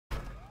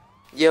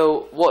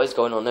Yo, what is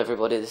going on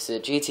everybody? This is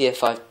a GTA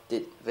 5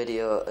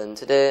 video, and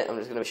today I'm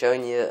just going to be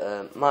showing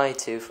you my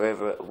two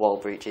favourite wall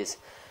breaches.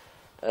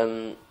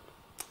 So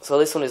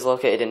this one is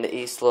located in the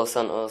East Los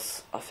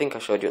Santos. I think I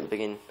showed you at the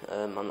beginning,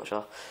 I'm not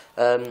sure.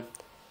 And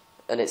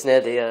it's near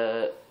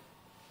the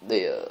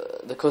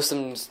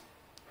customs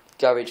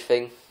garage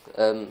thing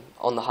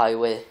on the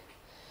highway.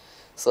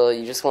 So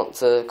you just want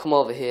to come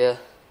over here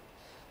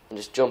and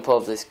just jump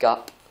over this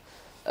gap.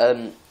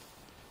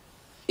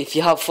 If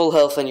you have full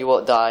health then you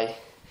won't die.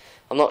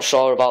 I'm not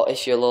sure about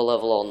if you're low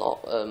level or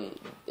not,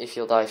 if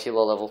you'll die if you're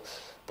low level,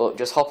 but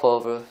just hop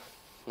over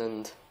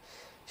and you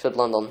should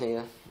land on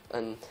here,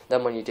 and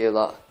then when you do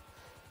that,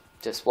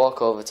 just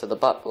walk over to the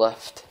back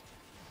left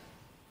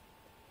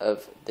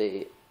of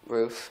the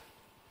roof,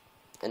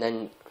 and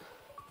then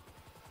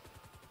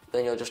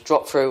you'll just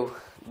drop through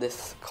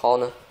this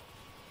corner,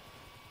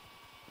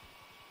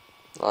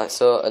 like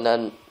so, and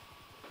then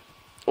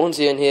once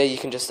you're in here you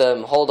can just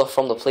hold off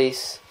from the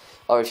police,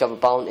 or if you have a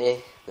bounty,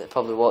 they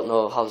probably won't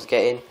know how to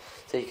get in,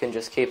 so you can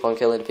just keep on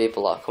killing the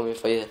people that are coming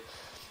for you,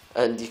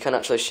 and you can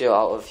actually shoot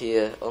out of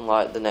here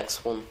unlike the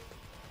next one.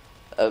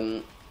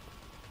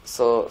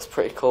 So it's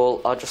pretty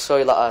cool. I'll just show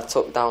you that I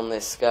took down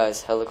this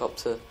guy's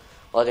helicopter.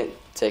 Well, I didn't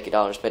take it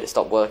down, I just made it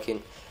stop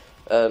working.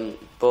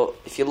 But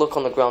if you look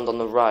on the ground on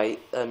the right,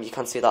 you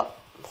can see that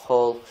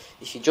hole.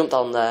 If you jump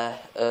down there,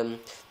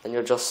 then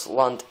you'll just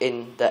land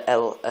in the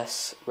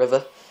LS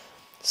River.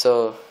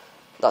 So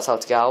that's how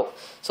to get out.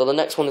 So the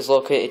next one is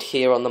located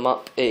here on the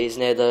map. It is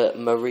near the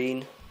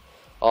marine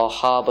or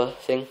harbour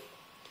thing.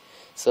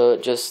 So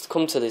just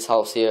come to this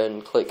house here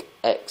and click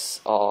X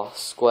or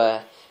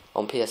square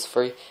on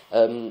PS3,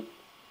 and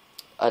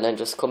then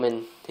just come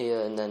in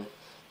here, and then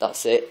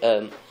that's it.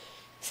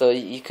 So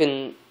you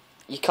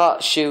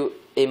can't shoot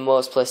in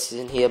most places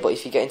in here, but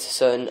if you get into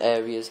certain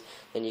areas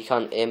then you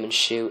can aim and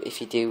shoot.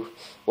 If you do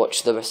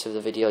watch the rest of the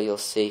video you'll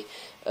see.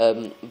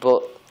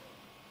 But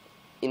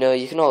you know,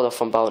 you can order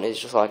from bounties,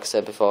 just like I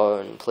said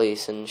before, and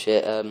police and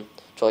shit, to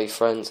all your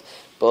friends.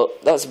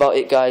 But that's about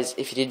it, guys.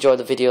 If you did enjoy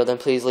the video, then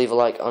please leave a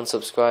like and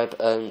subscribe,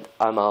 and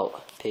I'm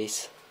out.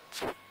 Peace.